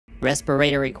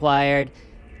Respirator required.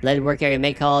 Lead work area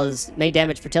may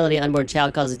damage fertility. Unborn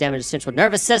child causes damage to central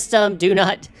nervous system. Do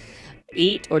not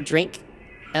eat or drink.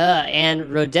 And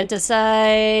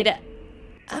rodenticide.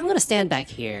 I'm gonna stand back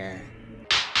here.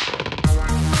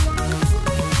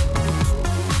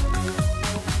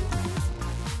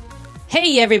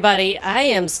 Hey everybody, I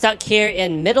am stuck here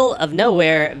in middle of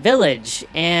nowhere village,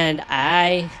 and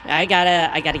I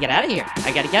gotta get out of here.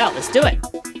 I gotta get out. Let's do it.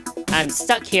 I'm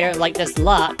stuck here like this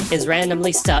lock is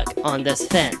randomly stuck on this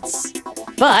fence.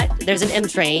 But there's an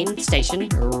M-Train station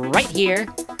right here,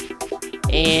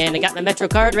 and I got my Metro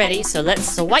card ready, so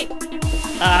let's swipe.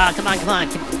 Come on,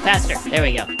 faster. There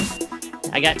we go.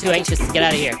 I got too anxious to get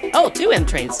out of here. Oh, 2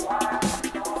 M-Trains.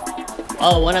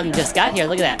 Oh, one of them just got here.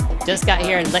 Look at that. Just got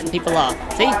here and letting people off.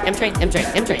 See? M-Train.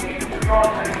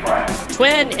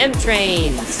 Twin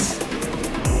M-Trains.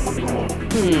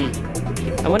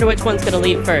 I wonder which one's gonna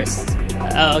leave first.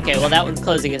 Oh, okay, well that one's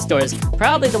closing its doors.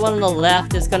 Probably the one on the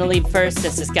left is gonna leave first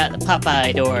since it's got the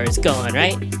Popeye doors going,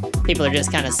 right? People are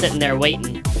just kind of sitting there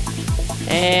waiting.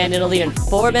 And it'll leave in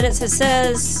 4 minutes, it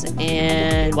says.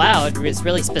 And wow, it's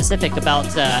really specific about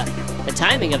the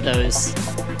timing of those.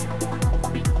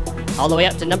 All the way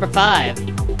up to number 5.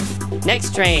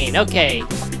 Next train, okay.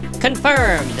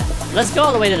 Confirmed. Let's go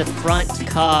all the way to the front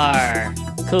car.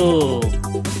 Cool.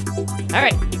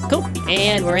 Alright, cool.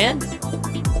 And we're in.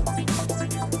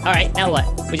 Alright, now what?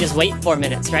 We just wait 4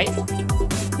 minutes, right?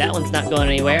 That one's not going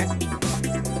anywhere.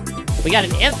 We got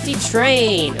an empty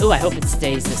train. Ooh, I hope it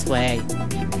stays this way.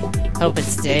 Hope it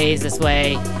stays this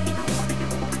way.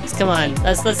 Just, come on,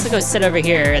 let's go sit over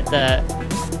here at the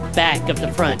back of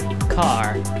the front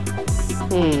car.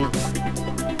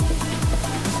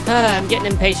 I'm getting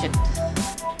impatient.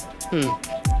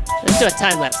 Let's do a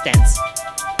time-lapse dance.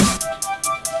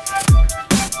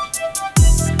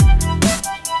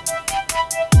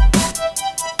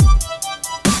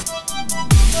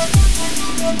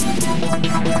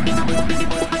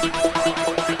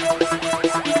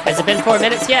 Has it been 4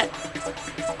 minutes yet?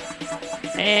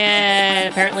 And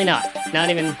apparently not. Not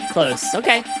even close.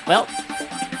 Okay, well,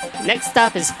 next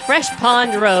stop is Fresh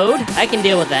Pond Road. I can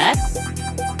deal with that.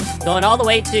 Going all the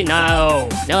way to... No,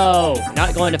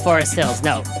 not going to Forest Hills,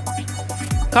 no.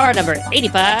 Car number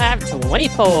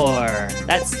 8524.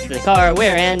 That's the car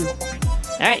we're in.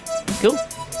 Alright, cool.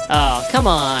 Oh, come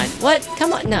on. What?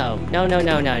 Come on. No.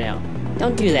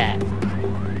 Don't do that.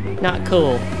 Not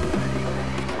cool.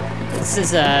 This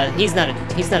is he's not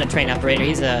a train operator,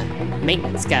 he's a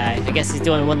maintenance guy. I guess he's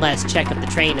doing one last check of the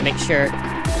train to make sure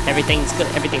everything's good,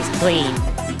 everything's clean.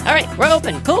 Alright, we're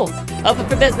open, cool. Open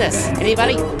for business.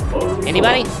 Anybody?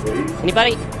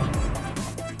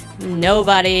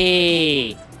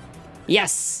 Nobody.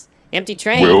 Yes. Empty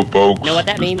train. Well, folks, know what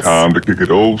that means. It's time to kick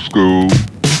it old school.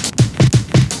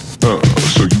 So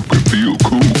you can feel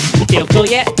cool. Feel cool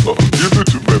yet? Give it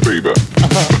to me, baby.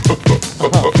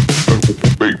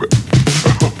 Baby.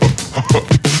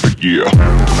 Yeah.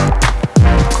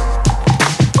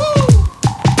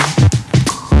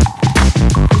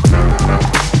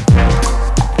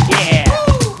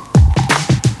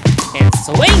 And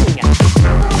swing!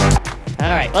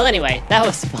 Alright, well anyway, that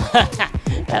was fun.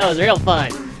 That was real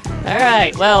fun.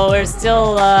 Alright, well, we're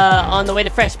still on the way to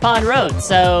Fresh Pond Road,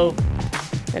 so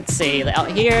let's see,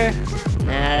 out here. Nah,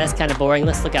 that's kind of boring.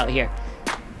 Let's look out here.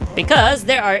 Because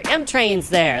there are M-Trains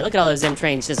there. Look at all those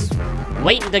M-Trains just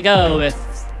waiting to go if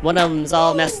one of them's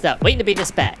all messed up. Waiting to be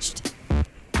dispatched.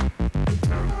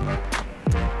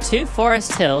 To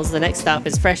Forest Hills. The next stop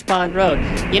is Fresh Pond Road.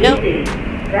 You know,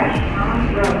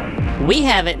 we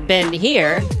haven't been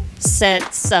here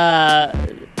since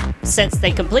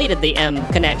they completed the M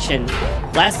connection.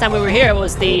 Last time we were here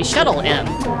was the Shuttle M.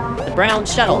 The brown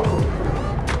shuttle.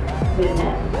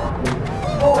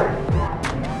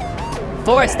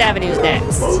 Forest Avenue's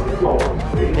next.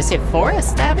 Is it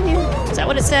Forest Avenue? Is that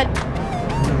what it said?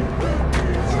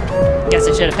 Guess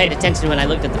I should have paid attention when I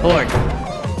looked at the board.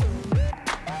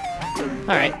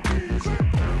 Alright.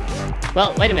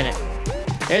 Well, wait a minute.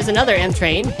 There's another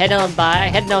M-Train heading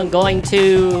on going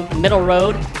to Middle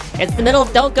Road. It's the middle,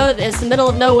 it's the middle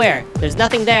of nowhere. There's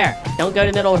nothing there. Don't go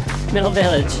to Middle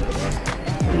Village.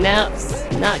 No, it's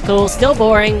not cool. Still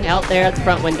boring out there at the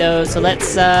front window. So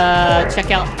let's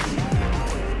check out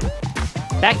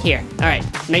back here. All right,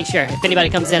 make sure if anybody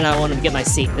comes in, I want them to get my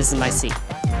seat. This is my seat.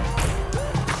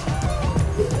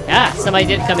 Ah, somebody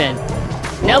did come in.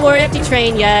 No more empty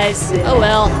train, guys. Oh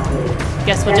well.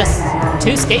 Guess we'll just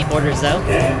 2 skateboarders though.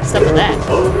 Stuff with that.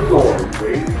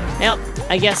 Yep.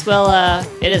 I guess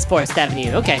it is Forest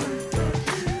Avenue. Okay.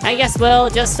 I guess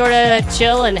we'll just sort of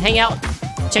chill and hang out,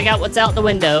 check out what's out the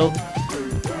window.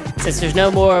 Since there's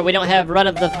no more, we don't have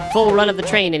full run of the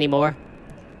train anymore.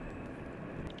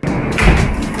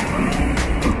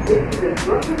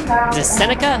 Is this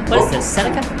Seneca? What is this?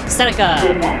 Seneca? Seneca!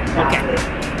 Okay.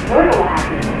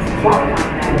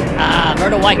 Ah,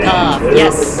 Myrtle Wyckoff.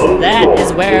 Yes, that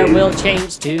is where we'll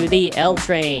change to the L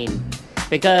train.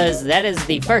 Because that is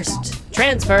the first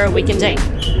transfer we can take.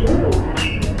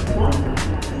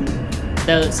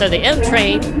 So the M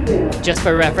train, just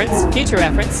for reference, future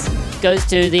reference, goes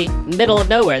to the middle of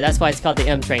nowhere. That's why it's called the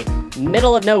M train.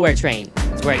 Middle of nowhere train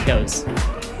is where it goes.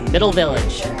 Middle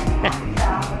village.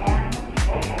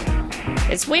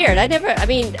 It's weird.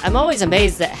 I'm always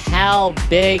amazed at how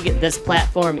big this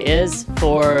platform is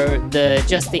for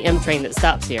just the M train that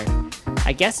stops here.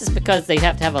 I guess it's because they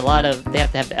have to have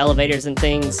the elevators and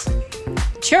things.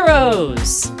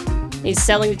 Churros! He's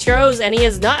selling the churros and he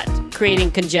is not creating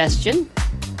congestion.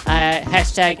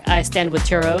 Hashtag I stand with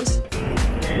churros.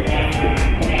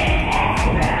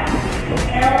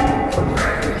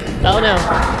 Oh no.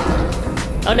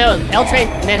 Oh no, L train,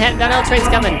 Manhattan L train's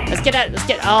coming. Let's get,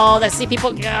 oh, let's see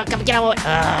people, come get out.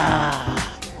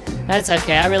 That's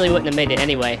okay, I really wouldn't have made it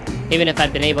anyway. Even if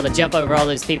I'd been able to jump over all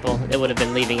those people, it would have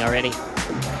been leaving already.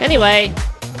 Anyway,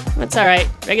 that's alright.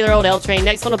 Regular old L train,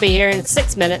 next one will be here in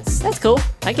 6 minutes. That's cool,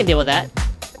 I can deal with that.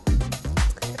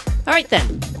 Alright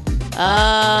then.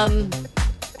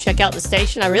 Check out the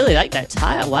station. I really like that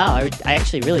tile. Wow, I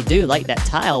actually really do like that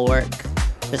tile work.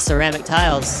 The ceramic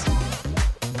tiles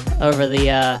over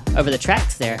the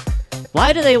tracks there.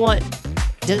 Why do they want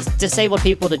disabled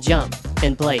people to jump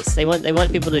in place? They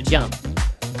want people to jump.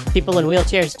 People in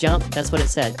wheelchairs jump. That's what it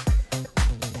said.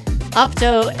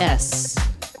 Opto S.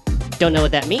 Don't know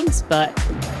what that means, but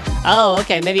oh,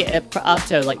 okay. Maybe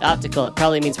opto, like optical. It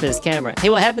probably means for this camera. Hey,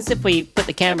 what happens if we put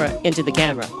the camera into the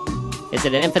camera? Is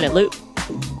it an infinite loop?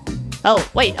 Oh,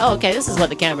 wait. Oh, okay. This is what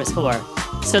the camera's for.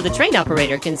 So the train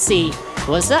operator can see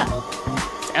what's up.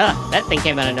 That thing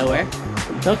came out of nowhere.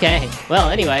 Okay.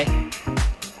 Well, anyway.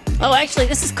 Oh, actually,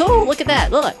 this is cool. Look at that.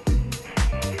 Look.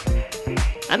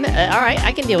 Alright,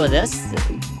 I can deal with this.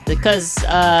 Because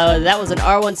that was an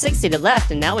R160 that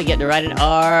left, and now we get to ride an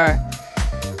R...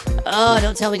 Oh,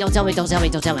 don't tell me. Wow,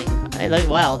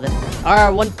 the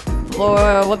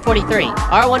R143.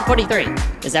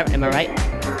 R143. Is that... Am I right?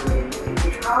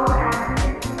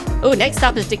 Ooh, next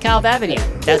stop is DeKalb Avenue.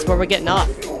 That's where we're getting off.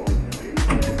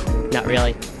 Not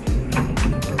really.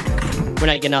 We're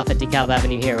not getting off at DeKalb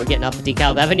Avenue here. We're getting off at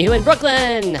DeKalb Avenue in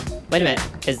Brooklyn! Wait a minute.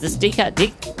 Is this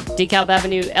DeKalb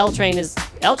Avenue? L train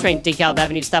DeKalb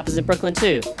Avenue stop is in Brooklyn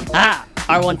too. Ah!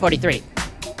 R143.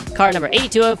 Car number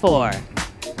 8204.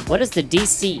 What does the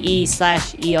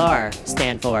DCE/ER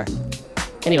stand for?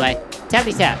 Anyway,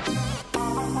 tappity tap.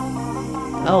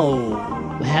 Oh,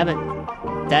 haven't...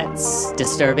 That's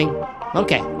disturbing.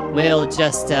 Okay, we'll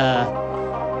just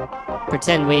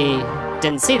pretend we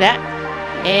didn't see that.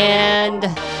 And...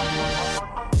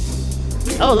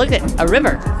 Oh, look at it, a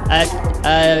river.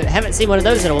 Haven't seen one of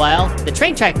those in a while. The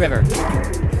train track river.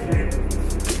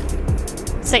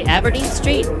 Say Aberdeen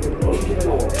Street?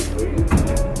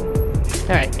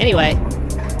 Alright, anyway.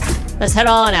 Let's head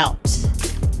on out.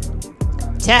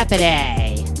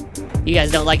 Tappity. You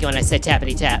guys don't like it when I say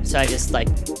tappity tap, so I just like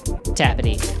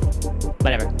tappity.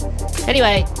 Whatever.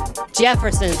 Anyway,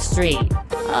 Jefferson Street.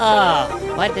 Oh,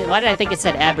 why did I think it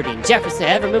said Aberdeen? Jefferson,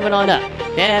 ever moving on up.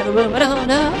 Ever moving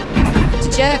on up to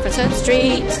Jefferson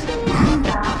Street.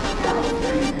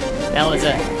 That was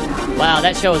a... Wow,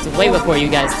 that show was way before you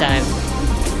guys' time.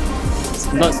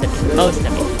 Most of it.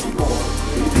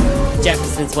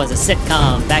 Jefferson's was a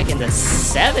sitcom back in the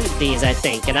 70s, I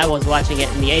think, and I was watching it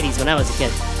in the 80s when I was a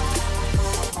kid.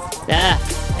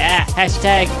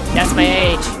 Hashtag, that's my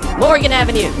age. Morgan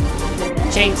Avenue.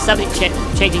 Changing the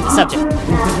subject.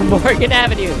 Morgan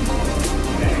Avenue.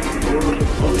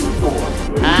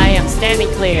 I am standing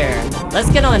clear. Let's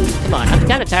get on. Come on, I'm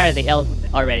kind of tired of the L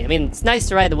already. I mean, it's nice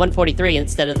to ride the 143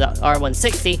 instead of the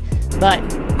R160, but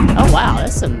oh wow,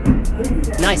 that's some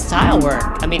nice tile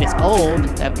work. I mean, it's old.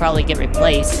 That'll probably get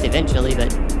replaced eventually,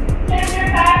 but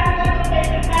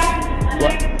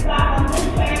what?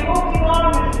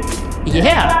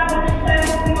 Yeah.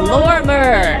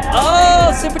 Lorimer!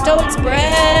 Oh, Super Tow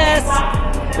Express!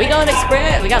 We got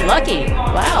express. We got lucky.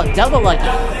 Wow, double lucky.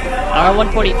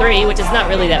 R143, which is not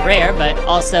really that rare, but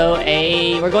also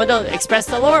we're going to Express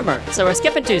to Lorimer, so we're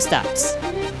skipping 2 stops.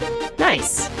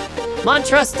 Nice.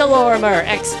 Montrose to Lorimer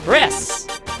Express.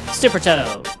 Super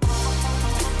Tow.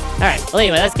 Alright, well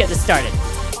anyway, let's get this started.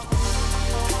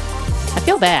 I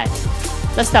feel bad.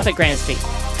 Let's stop at Grand Street.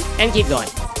 And keep going.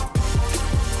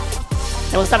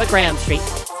 And we'll stop at Graham Street.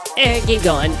 And keep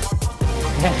going.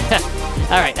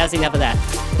 Alright, that's enough of that.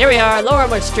 Here we are,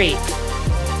 Lorimer Street.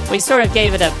 We sort of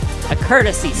gave it a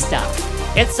courtesy stop.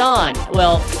 It's on.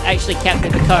 Well, actually,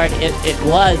 Captain Picard, it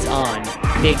was on.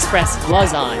 The express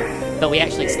was on, but we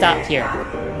actually stopped here.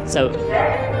 So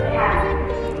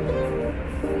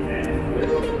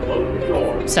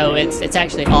it's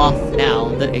actually off now.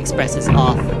 The express is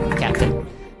off, Captain.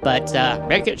 But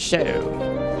make it show.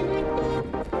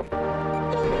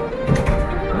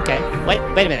 Okay. Wait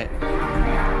a minute.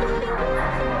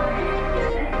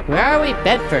 Where are we?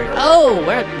 Bedford. Oh,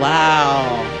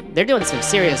 wow. They're doing some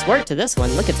serious work to this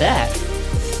one. Look at that.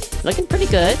 Looking pretty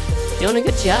good. Doing a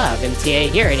good job,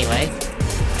 MTA here anyway.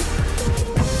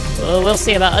 Well, we'll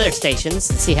see about other stations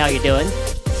and see how you're doing.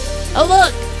 Oh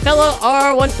look! Fellow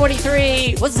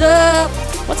R143! What's up?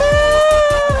 What's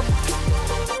up?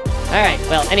 Alright,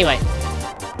 well, anyway.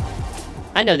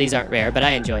 I know these aren't rare, but I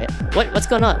enjoy it. What's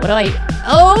going on? What do I...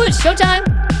 Oh, it's showtime!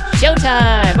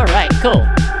 Showtime! Alright, cool.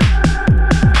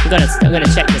 I'm gonna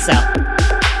check this out.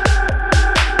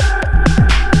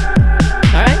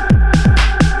 Alright.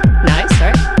 Nice,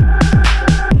 alright.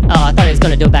 Oh, I thought he was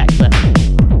gonna do a backflip.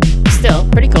 Still,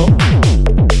 pretty cool.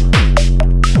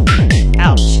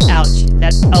 Ouch, ouch.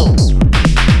 That's, oh.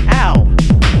 Ow.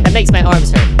 That makes my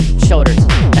arms hurt. Shoulders.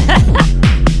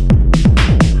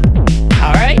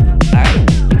 Alright,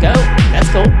 you go. That's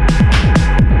cool.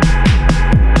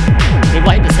 He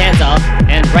wiped his hands off,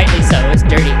 and rightly so, it's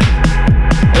dirty.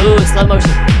 Ooh, slow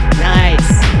motion. Nice.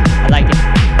 I like it.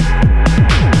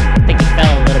 I think he fell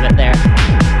a little bit there.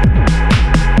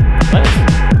 What?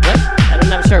 I'm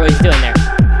not sure what he's doing there.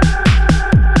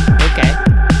 Okay.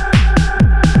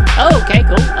 Oh, okay,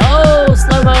 cool. Oh,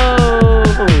 slow-mo.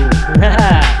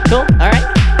 Cool. Alright.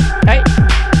 Alright.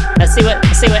 Let's see what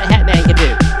Hatman can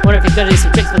do. Wonder if he's gonna do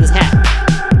some tricks with his hat.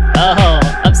 Oh,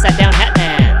 upside down Hatman.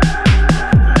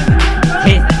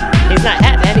 He's not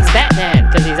Hatman, he's Batman,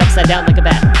 because he's upside down like a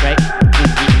bat, right?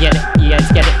 You get it? You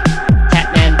guys get it?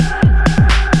 Hatman.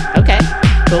 Okay,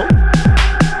 cool.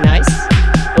 Nice.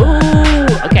 Ooh,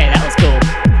 okay, that was cool.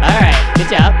 Alright, good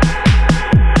job.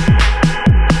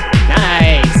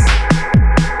 Nice.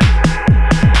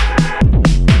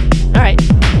 Alright,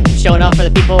 showing off for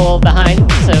the people behind,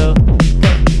 so...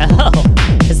 Oh,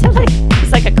 is that like...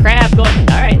 It's like a crab going...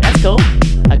 Alright, that's cool.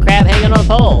 A crab hanging on a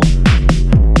pole.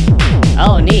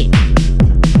 Oh, neat.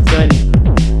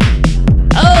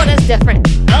 Oh, that's different.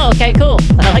 Oh, okay, cool.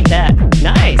 I like that.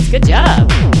 Nice. Good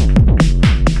job.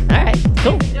 Alright,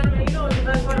 cool.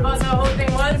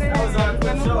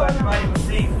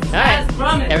 Alright.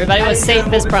 Everybody was safe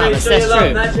as promised. That's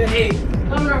true.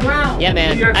 Yeah,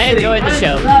 man. I enjoyed the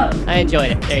show. I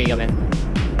enjoyed it. There you go, man.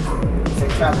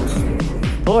 Safe travels.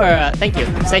 Thank you.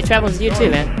 Safe travels to you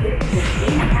too, man.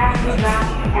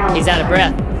 He's out of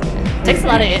breath. Takes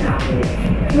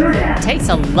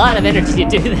a lot of energy to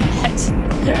do that.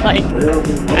 Like,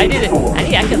 I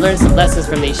could learn some lessons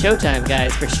from these Showtime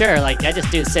guys for sure. Like, I just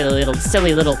do silly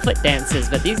little foot dances,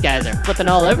 but these guys are flipping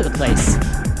all over the place.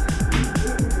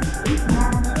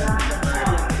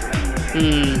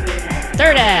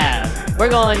 Third Ave. We're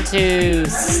going to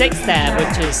 6th Ave,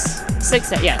 which is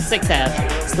 6th Ave /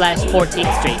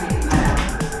 14th Street.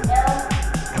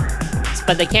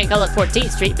 But they can't call it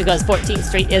 14th Street because 14th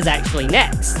Street is actually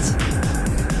next.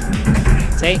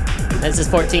 See? This is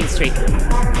 14th Street.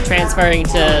 Transferring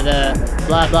to the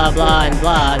blah blah blah and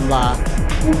blah and blah.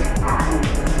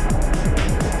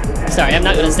 Sorry, I'm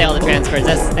not going to say all the transfers.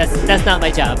 That's not my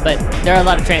job. But there are a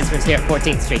lot of transfers here at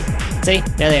 14th Street. See?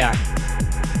 There they are.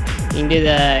 You can do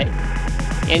the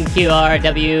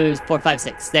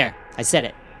NQRW456. There. I said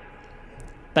it.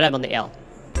 But I'm on the L.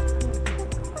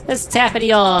 Let's tap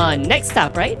it on. Next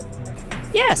stop, right?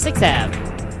 Yeah, 6th Ave.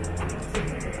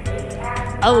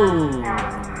 Oh,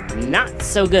 not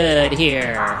so good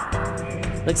here.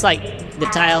 Looks like the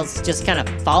tiles just kind of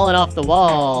falling off the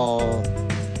wall.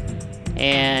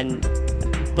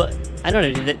 But I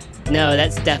don't know. No,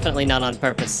 that's definitely not on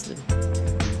purpose.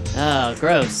 Oh,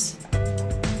 gross.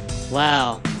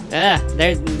 Wow.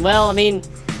 Well, I mean,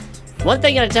 one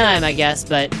thing at a time, I guess.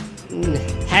 But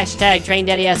hashtag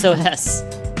TrainDaddySOS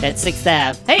at 6th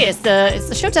Ave. Hey, it's the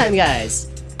Showtime guys.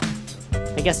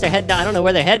 I guess they're heading. I don't know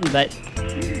where they're heading, but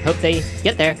hope they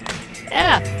get there.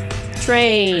 F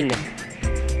train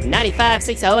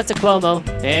 9560. Oh, it's a Cuomo.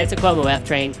 It's a Cuomo F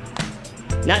train.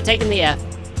 Not taking the F.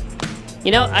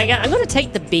 You know, I'm gonna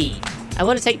take the B. I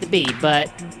want to take the B,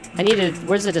 but I need to.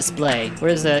 Where's the display?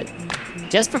 Where's the?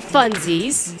 Just for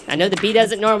funsies. I know the B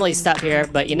doesn't normally stop here,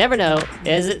 but you never know.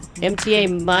 Is it MTA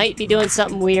might be doing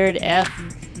something weird? F.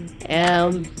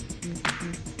 M.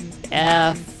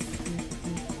 F.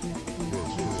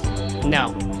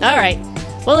 No. Alright.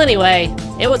 Well, anyway,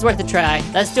 It was worth a try.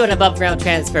 Let's do an above ground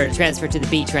transfer to transfer to the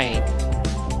B train.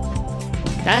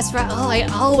 That's right. Oh, I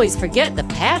always forget the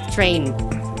PATH train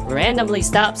randomly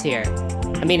stops here.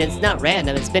 I mean, it's not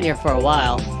random. It's been here for a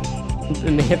while.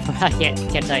 I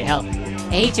can't tell you how.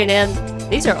 H&M.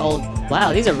 These are old.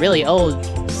 Wow, these are really old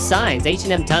signs.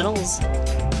 H&M tunnels.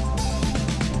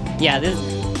 Yeah,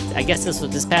 I guess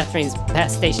this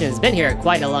PATH station has been here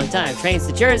quite a long time. Trains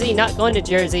to Jersey, not going to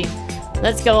Jersey.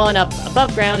 Let's go on up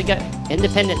above ground to get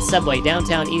Independent Subway,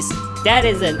 downtown East. That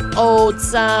is an old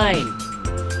sign.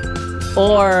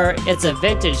 Or it's a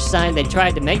vintage sign they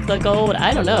tried to make look old.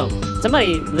 I don't know.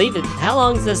 Somebody leave it. How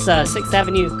long has this 6th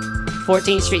Avenue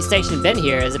 14th Street station been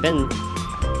here? Has it been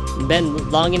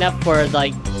long enough for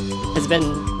like? Has it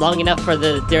been long enough for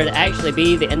there to actually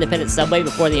be the independent subway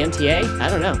before the MTA? I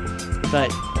don't know, but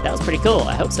that was pretty cool.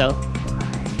 I hope so.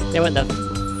 They went the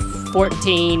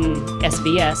 14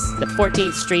 SBS, the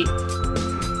 14th Street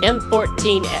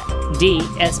M14D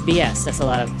SBS. That's a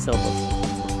lot of syllables.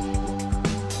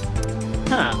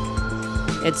 Huh.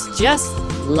 It's just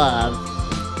love.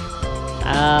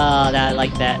 Oh, I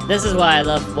like that. This is why I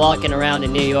love walking around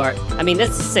in New York. I mean,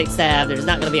 this is 6th Ave. There's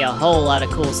not going to be a whole lot of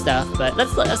cool stuff, but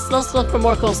let's look for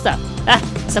more cool stuff. Ah,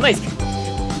 somebody's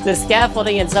the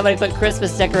scaffolding, and somebody put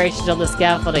Christmas decorations on the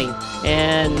scaffolding.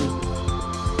 And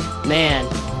man,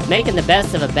 making the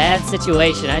best of a bad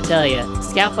situation, I tell you.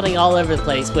 Scaffolding all over the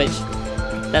place, which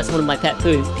that's one of my pet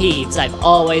peeves. I've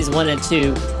always wanted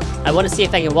to. I want to see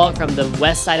if I can walk from the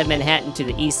west side of Manhattan to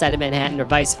the east side of Manhattan, or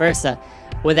vice versa,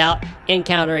 without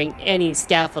encountering any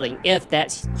scaffolding, if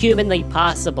that's humanly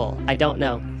possible. I don't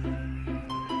know.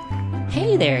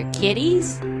 Hey there,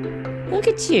 kitties. Look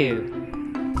at you.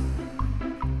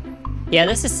 Yeah,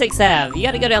 this is 6th Ave. You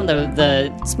gotta go down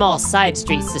the small side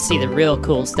streets to see the real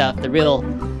cool stuff, the real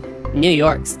New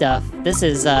York stuff. This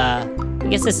is, I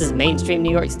guess this is mainstream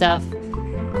New York stuff.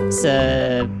 It's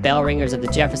bell ringers of the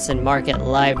Jefferson Market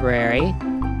Library.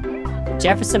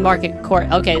 Jefferson Market Court.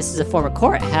 Okay, this is a former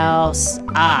courthouse.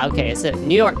 Ah, okay, it's a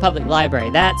New York Public Library.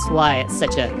 That's why it's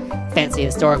such a fancy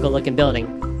historical-looking building.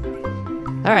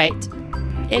 All right.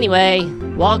 Anyway,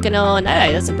 walking on.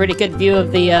 Hey, that's a pretty good view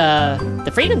of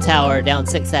the Freedom Tower down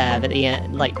 6th Ave at the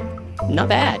end. Like, not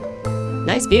bad.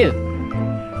 Nice view.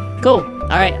 Cool. All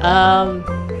right.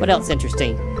 What else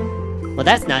interesting? Well,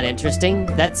 that's not interesting.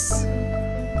 That's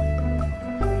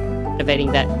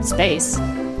invading that space.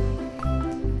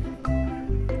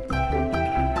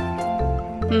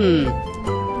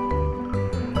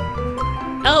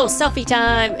 Oh, selfie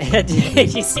time!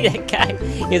 Did you see that guy?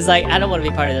 He was like, I don't want to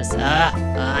be part of this. Ah,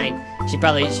 fine. She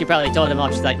probably told him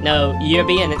off. She's like, no, you're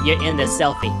in this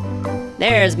selfie.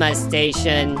 There's my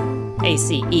station.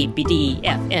 ACEBD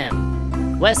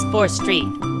FM. West 4th Street.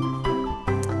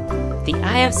 The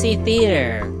IFC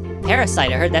Theater.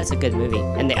 Parasite, I heard that's a good movie.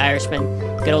 And The Irishman.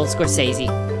 Good old Scorsese.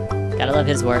 Gotta love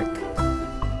his work.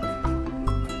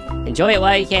 Enjoy it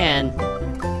while you can.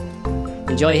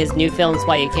 Enjoy his new films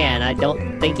while you can. I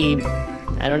don't think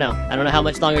I don't know how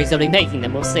much longer he's gonna be making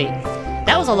them. We'll see.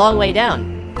 That was a long way down.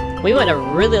 We went a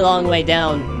really long way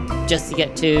down just to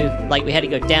get to, like, we had to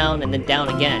go down and then down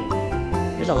again.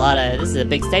 There's a lot of, this is a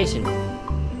big station.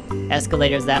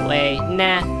 Escalators that way.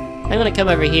 Nah. I'm gonna come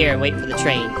over here and wait for the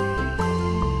train.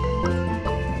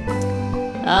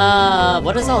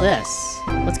 What is all this?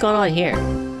 What's going on here?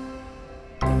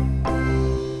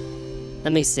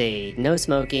 Let me see. No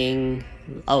smoking.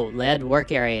 Oh, lead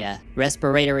work area.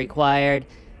 Respirator required.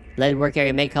 Lead work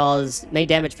area may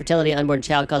damage fertility. Unborn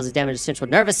child causes damage to central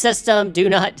nervous system. Do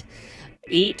not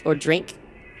eat or drink.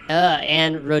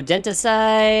 And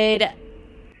rodenticide.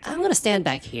 I'm gonna stand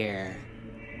back here.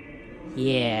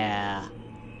 Yeah.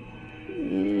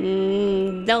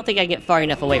 Don't think I get far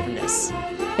enough away from this.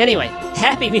 Anyway,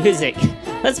 happy music.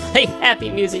 Let's play happy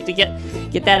music to get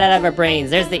that out of our brains.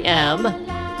 There's the M.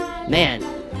 Man,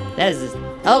 that is...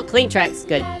 Oh, clean tracks.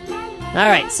 Good.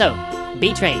 Alright, so,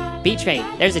 B train.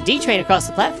 There's a D train across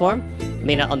the platform. I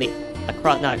mean, not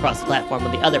across the platform,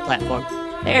 on the other platform.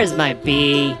 There's my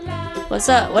B. What's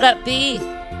up? What up, B?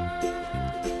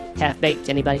 Half-baked,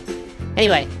 anybody?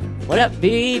 Anyway, what up,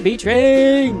 B? B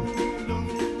train!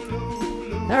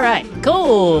 Alright,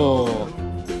 cool!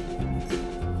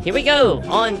 Here we go!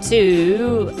 On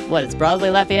to... What, it's Broadway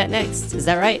Lafayette next? Is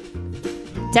that right?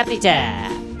 Tappity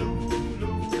tap!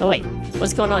 Oh wait,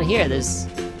 what's going on here? There's...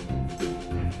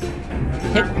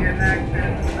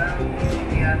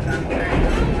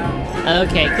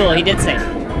 Okay, cool, he did say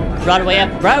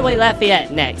Broadway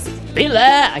Lafayette next.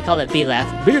 B-Laugh! I call it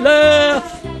B-Laugh.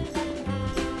 B-Laugh!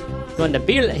 Going to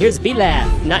B-Laugh. Here's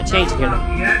B-Laugh. Not changing here though.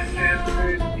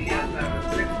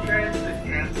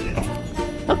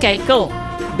 Okay, cool.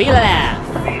 Be la.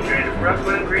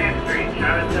 Brooklyn, Grand Street,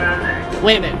 Chinatown next.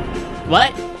 Wait a minute.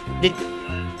 What? Did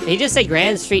he just say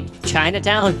Grand Street,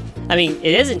 Chinatown? I mean,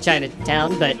 it isn't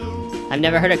Chinatown, but I've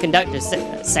never heard a conductor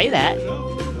say that.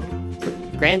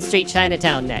 Grand Street,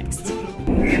 Chinatown next.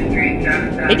 Grand Street,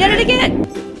 Chinatown. He did it again!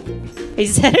 He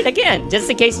said it again, just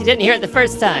in case you didn't hear it the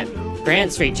first time.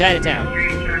 Grand Street, Chinatown.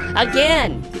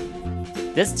 Again!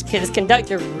 This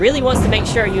conductor really wants to make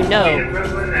sure you know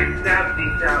Brooklyn, next stop,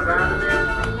 DeKalb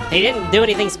Avenue. he didn't do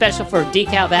anything special for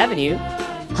DeKalb Avenue,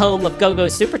 home of Go-Go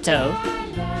Supertoe.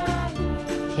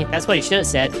 That's what he should have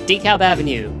said. DeKalb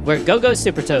Avenue, where Go-Go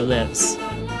Supertoe lives.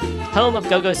 Home of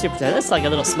Go-Go Supertoe. That's like a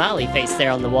little smiley face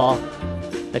there on the wall.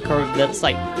 The curve that's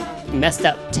like messed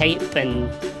up tape and...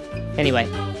 Anyway.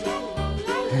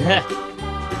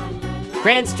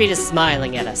 Grand Street is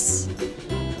smiling at us.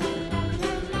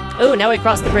 Ooh, now we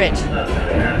cross the bridge.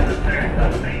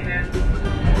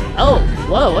 Oh,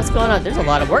 whoa, what's going on? There's a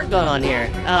lot of work going on here.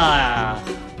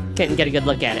 Couldn't get a good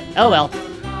look at it. Oh well,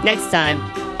 next time.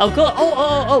 Oh, cool.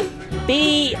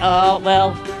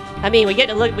 Well, I mean, we get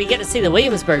to see the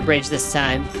Williamsburg Bridge this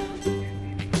time.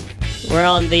 We're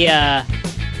on the,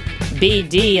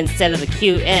 BD instead of the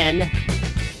QN.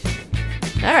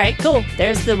 Alright, cool.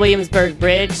 There's the Williamsburg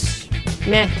Bridge.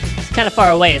 Meh, it's kind of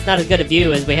far away. It's not as good a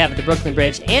view as we have at the Brooklyn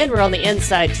Bridge. And we're on the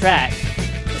inside track.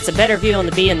 It's a better view on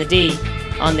the B and the D.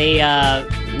 On the,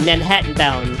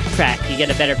 Manhattan-bound track, you get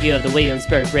a better view of the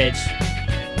Williamsburg Bridge.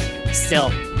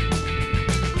 Still.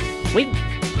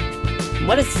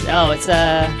 What is... Oh, it's,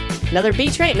 another B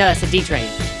train? No, it's a D train.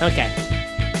 Okay.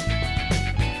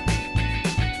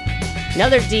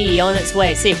 Another D on its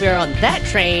way. See, if we were on that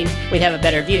train, we'd have a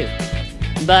better view.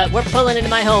 But we're pulling into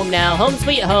my home now. Home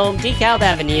sweet home, DeKalb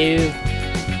Avenue.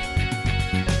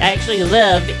 I actually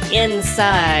live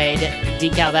inside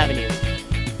DeKalb Avenue.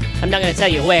 I'm not going to tell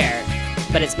you where,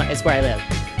 but it's where I live.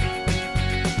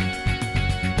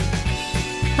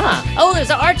 Huh. Oh, there's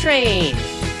an R train!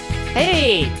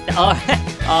 Hey! The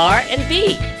R and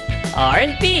B. R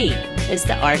and B. It's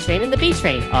the R train and the B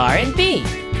train. R and B.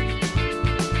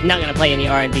 I'm not going to play any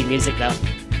R&B music, though.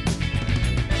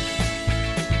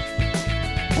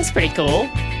 That's pretty cool.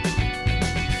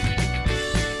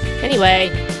 Anyway,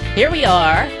 here we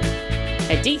are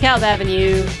at DeKalb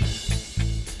Avenue.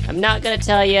 I'm not gonna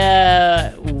tell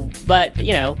you, but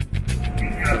you know.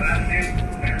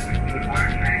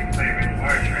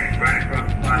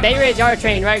 Bay Ridge R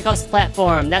train right across the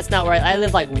platform. That's not where I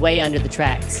live, like way under the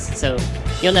tracks, so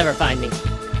you'll never find me.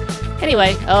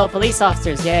 Anyway, oh, police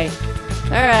officers, yay!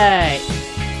 All right.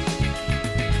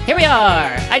 Here we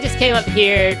are! I just came up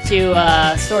here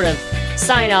to, sort of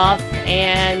sign off,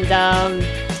 and,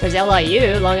 there's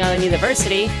LIU, Long Island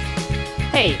University.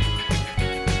 Hey,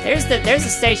 there's the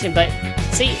station, but,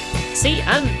 see,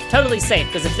 I'm totally safe,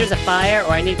 because if there's a fire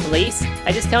or I need police,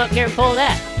 I just come up here and pull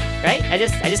that, right? I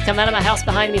just come out of my house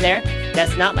behind me there.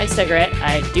 That's not my cigarette.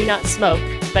 I do not smoke,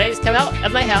 but I just come out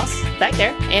of my house, back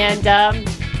there, and,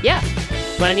 yeah,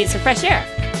 when I need some fresh air.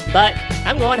 But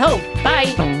I'm going home.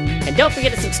 Bye! And don't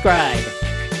forget to subscribe.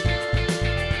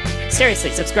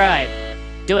 Seriously, subscribe.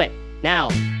 Do it. Now.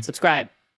 Subscribe.